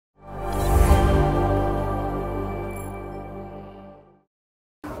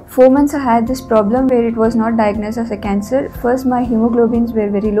4 months I had this problem where it was not diagnosed as a cancer. First my hemoglobins were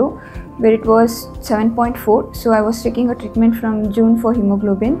very low, where it was 7.4, so I was taking a treatment from June for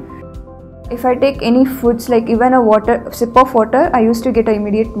hemoglobin. If I take any foods, like even a sip of water, I used to get an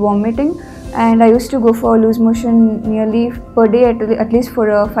immediate vomiting, and I used to go for loose motion nearly per day at least for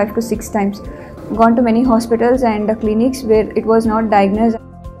 5 to 6 times. Gone to many hospitals and clinics where it was not diagnosed.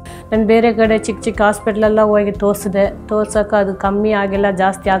 ನಾನು ಬೇರೆ ಕಡೆ ಚಿಕ್ಕ ಹಾಸ್ಪಿಟ್ಲೆಲ್ಲ ಹೋಗಿ ತೋರ್ಸೋಕೆ ಅದು ಕಮ್ಮಿ ಆಗಿಲ್ಲ,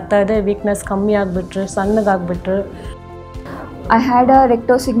 ಜಾಸ್ತಿ ಆಗ್ತಾ ಇದೆ, ವೀಕ್ನೆಸ್ ಕಮ್ಮಿ ಆಗಿಬಿಟ್ರು, ಸಣ್ಣಗಾಗ್ಬಿಟ್ರು. I had a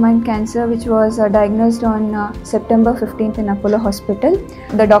rectal cancer which was diagnosed on September 15th in Apollo Hospital.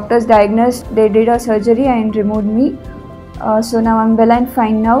 The doctors diagnosed, they did a surgery and removed me. So now I'm well and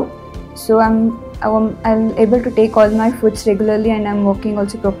fine now. So I'm able to take all my foods regularly and I'm working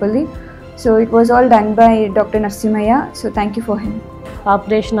also properly. So it was all done by Dr. Narasimhaiah. So thank you for him.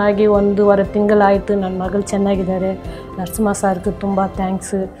 Operation ಆಗಿ 1.5 ತಿಂಗಳಾಯಿತು. ನನ್ನ ಮಗಳು ಚೆನ್ನಾಗಿದ್ದಾರೆ. ನರಸಿಂಹ ಸರ್ಗೆ ತುಂಬ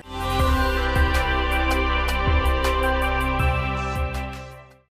thanks.